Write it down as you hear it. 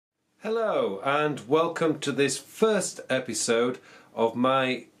Hello and welcome to this first episode of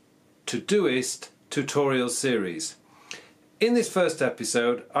my Todoist tutorial series. In this first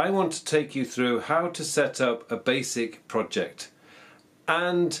episode I want to take you through how to set up a basic project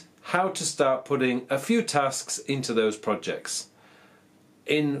and how to start putting a few tasks into those projects.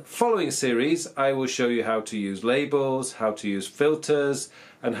 In following series I will show you how to use labels, how to use filters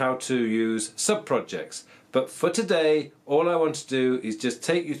and how to use sub-projects. But for today, all I want to do is just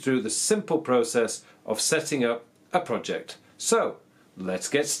take you through the simple process of setting up a project. So, let's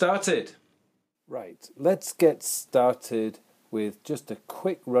get started. Right, let's get started with just a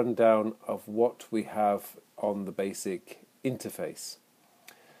quick rundown of what we have on the basic interface.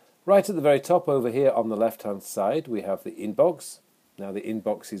 Right at the very top over here on the left-hand side, we have the inbox. Now the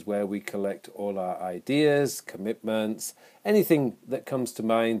inbox is where we collect all our ideas, commitments, anything that comes to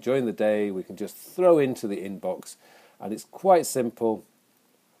mind during the day we can just throw into the inbox, and it's quite simple.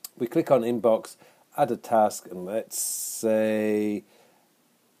 We click on inbox, add a task, and let's say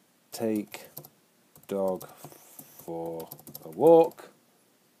take dog for a walk,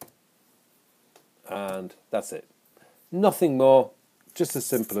 and that's it. Nothing more, just as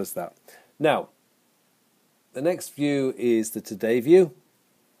simple as that. Now the next view is the Today view,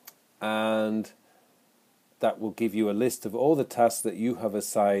 and that will give you a list of all the tasks that you have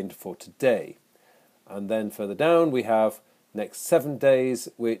assigned for today. And then further down we have next 7 days,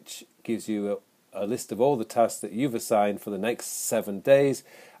 which gives you a list of all the tasks that you've assigned for the next 7 days.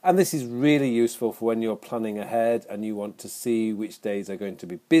 And this is really useful for when you're planning ahead and you want to see which days are going to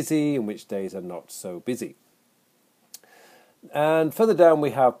be busy and which days are not so busy. And further down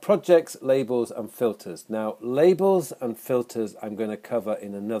we have projects, labels and filters. Now labels and filters I'm going to cover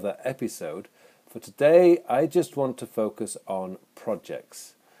in another episode. For today I just want to focus on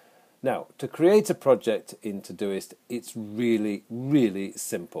projects. Now to create a project in Todoist, it's really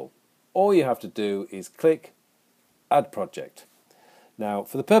simple. All you have to do is click Add Project. Now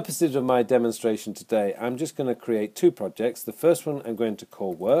for the purposes of my demonstration today I'm just going to create 2 projects. The first one I'm going to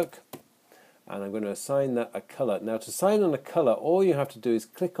call Work, and I'm going to assign that a colour. Now to assign on a colour, all you have to do is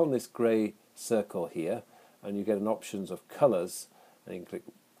click on this grey circle here and you get an options of colours, and you can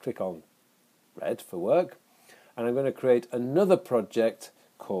click on red for work. And I'm going to create another project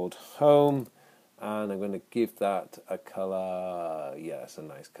called Home, and I'm going to give that a colour, yes, a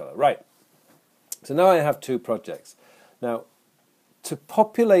nice colour. Right, so now I have 2 projects. Now to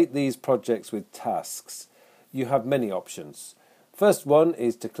populate these projects with tasks you have many options. First one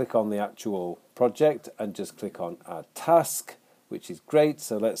is to click on the actual project and just click on Add Task, which is great.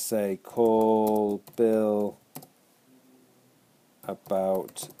 So let's say call Bill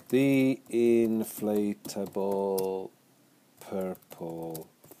about the inflatable purple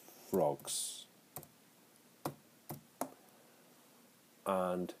frogs,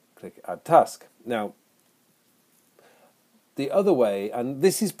 and click Add Task. Now the other way, and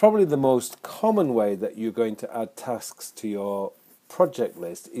this is probably the most common way that you're going to add tasks to your project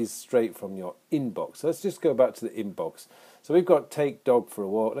list, is straight from your inbox. So let's just go back to the inbox. So we've got take dog for a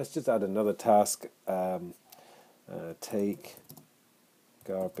walk. Let's just add another task. Take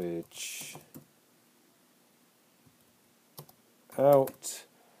garbage out,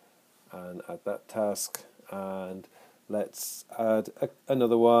 and add that task. And let's add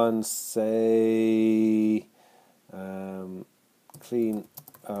another one, say clean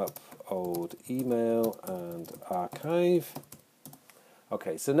up old email and archive.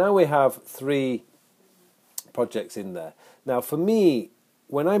 Okay, so now we have 3 projects in there. Now for me,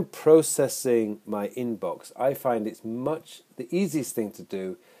 when I'm processing my inbox, I find the easiest thing to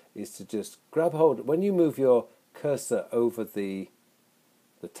do is to just grab hold. When you move your cursor over the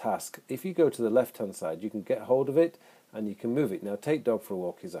task, if you go to the left hand side you can get hold of it and you can move it. Now take dog for a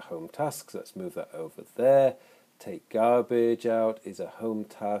walk is a home task, so let's move that over there. Take garbage out is a home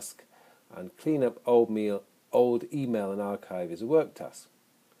task, and clean up old email and archive is a work task.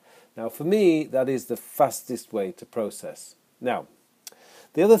 Now for me that is the fastest way to process. Now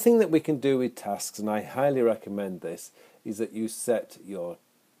the other thing that we can do with tasks, and I highly recommend this, is that you set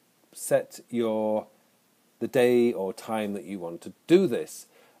the day or time that you want to do this.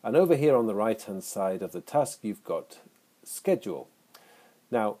 And over here on the right hand side of the task you've got schedule.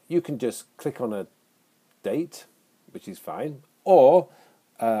 Now you can just click on a date, which is fine, or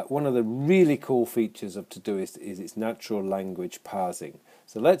one of the really cool features of Todoist is its natural language parsing.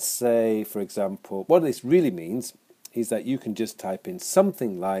 So let's say, for example, what this really means is that you can just type in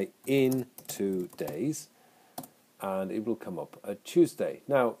something like in 2 days and it will come up a Tuesday.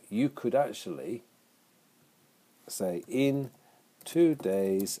 Now you could actually say in 2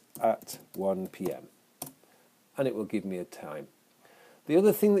 days at 1 p.m. and it will give me a time. The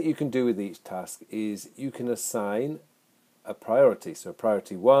other thing that you can do with each task is you can assign a priority. So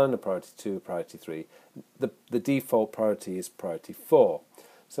priority 1, a priority 2, a priority 3. The default priority is priority 4.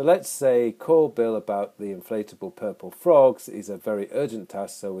 So let's say call Bill about the inflatable purple frogs is a very urgent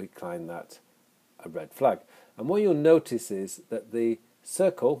task, so we assign that a red flag. And what you'll notice is that the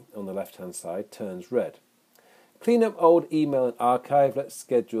circle on the left hand side turns red. Clean up old email and archive. Let's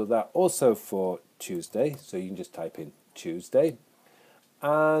schedule that also for Tuesday. So you can just type in Tuesday.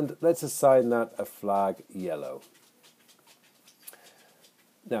 And let's assign that a flag yellow.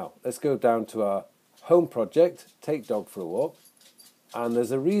 Now, let's go down to our home project, take dog for a walk. And there's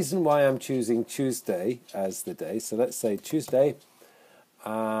a reason why I'm choosing Tuesday as the day. So let's say Tuesday.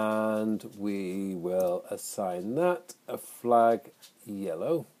 And we will assign that a flag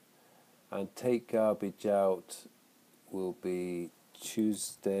yellow. And take garbage out will be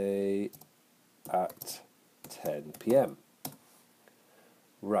Tuesday at 10 p.m.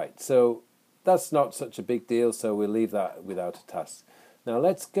 Right, so that's not such a big deal, so we'll leave that without a task. Now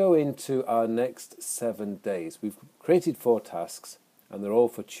let's go into our next 7 days. We've created 4 tasks, and they're all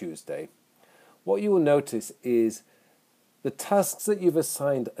for Tuesday. What you will notice is the tasks that you've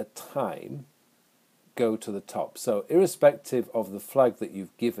assigned a time go to the top. So irrespective of the flag that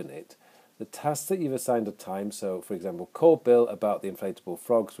you've given it, the tasks that you've assigned a time, so for example, call Bill about the inflatable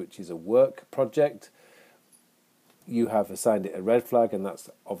frogs, which is a work project, you have assigned it a red flag, and that's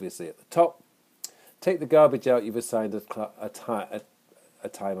obviously at the top. Take the garbage out, you've assigned a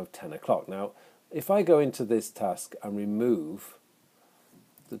time of 10 o'clock. Now, if I go into this task and remove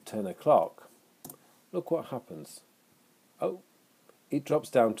the 10 o'clock, look what happens. Oh, it drops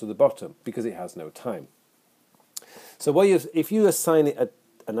down to the bottom because it has no time. So if you assign it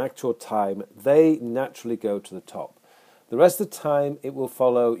an actual time, they naturally go to the top. The rest of the time, it will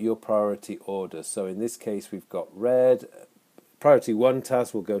follow your priority order. So in this case, we've got red. Priority 1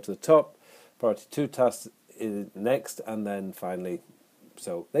 task will go to the top. Priority 2 task is next, and then finally.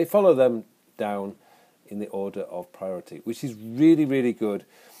 So they follow them down in the order of priority, which is really, really good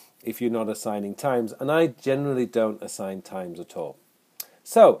if you're not assigning times. And I generally don't assign times at all.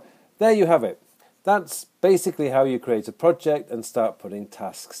 So there you have it. That's basically how you create a project and start putting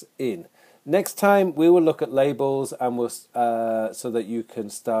tasks in. Next time we will look at labels, and so that you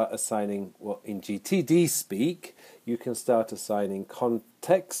can start assigning, well, in GTD speak, you can start assigning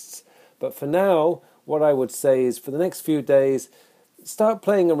contexts. But for now, what I would say is for the next few days, start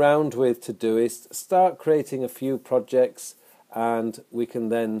playing around with Todoist, start creating a few projects, and we can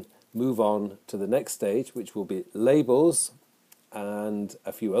then move on to the next stage, which will be labels and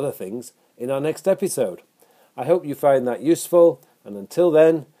a few other things in our next episode. I hope you find that useful, and until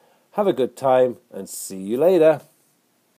then, have a good time and see you later.